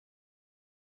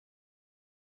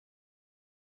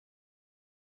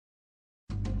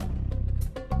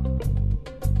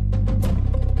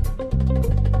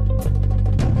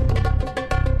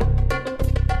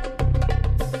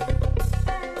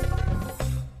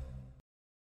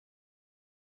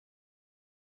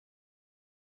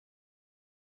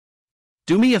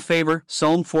Do me a favor,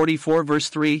 Psalm 44 verse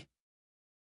 3.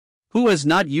 Who has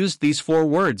not used these 4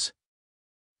 words?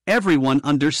 Everyone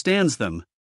understands them.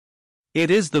 It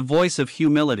is the voice of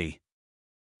humility.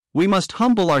 We must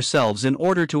humble ourselves in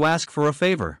order to ask for a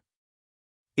favor.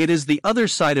 It is the other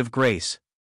side of grace.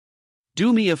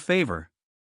 Do me a favor.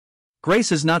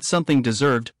 Grace is not something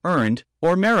deserved, earned,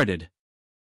 or merited.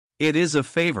 It is a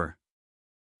favor.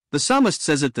 The psalmist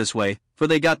says it this way, for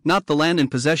they got not the land in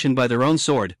possession by their own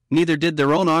sword, neither did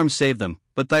their own arm save them,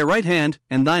 but thy right hand,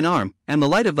 and thine arm, and the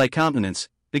light of thy countenance,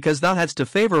 because thou hadst a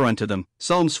favor unto them.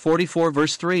 Psalms 44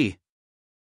 verse 3.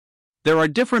 There are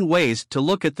different ways to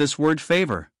look at this word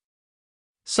favor.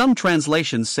 Some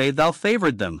translations say thou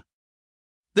favored them.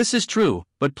 This is true,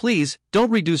 but please,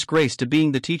 don't reduce grace to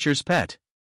being the teacher's pet.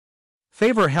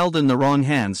 Favor held in the wrong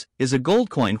hands is a gold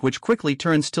coin which quickly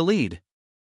turns to lead.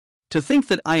 To think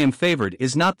that I am favored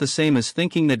is not the same as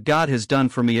thinking that God has done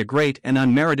for me a great and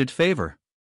unmerited favor.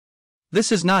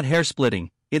 This is not hair-splitting,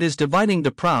 it is dividing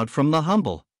the proud from the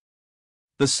humble.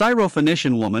 The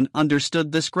Syrophoenician woman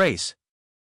understood this grace.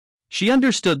 She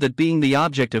understood that being the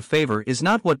object of favor is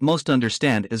not what most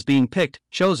understand as being picked,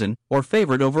 chosen, or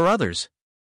favored over others.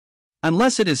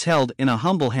 Unless it is held in a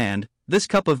humble hand, this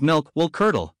cup of milk will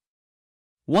curdle.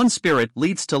 One spirit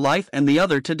leads to life and the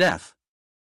other to death.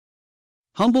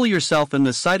 Humble yourself in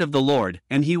the sight of the Lord,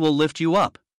 and He will lift you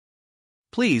up.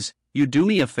 Please, you do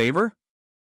me a favor?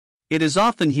 It is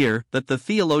often here that the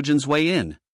theologians weigh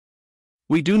in.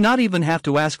 We do not even have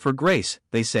to ask for grace,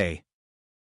 they say.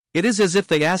 It is as if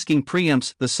they asking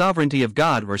preempts the sovereignty of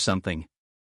God or something.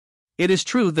 It is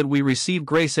true that we receive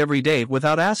grace every day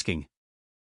without asking.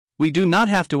 We do not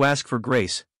have to ask for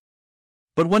grace.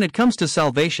 But when it comes to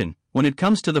salvation, when it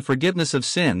comes to the forgiveness of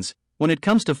sins, when it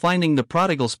comes to finding the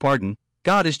prodigal's pardon,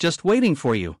 God is just waiting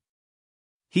for you.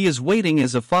 He is waiting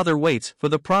as a father waits for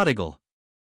the prodigal.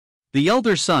 The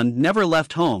elder son never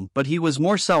left home, but he was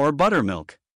more sour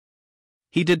buttermilk.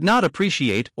 He did not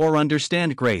appreciate or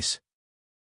understand grace.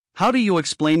 How do you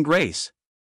explain grace?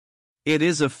 It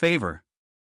is a favor.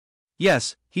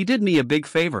 Yes, He did me a big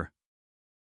favor.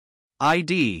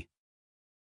 ID.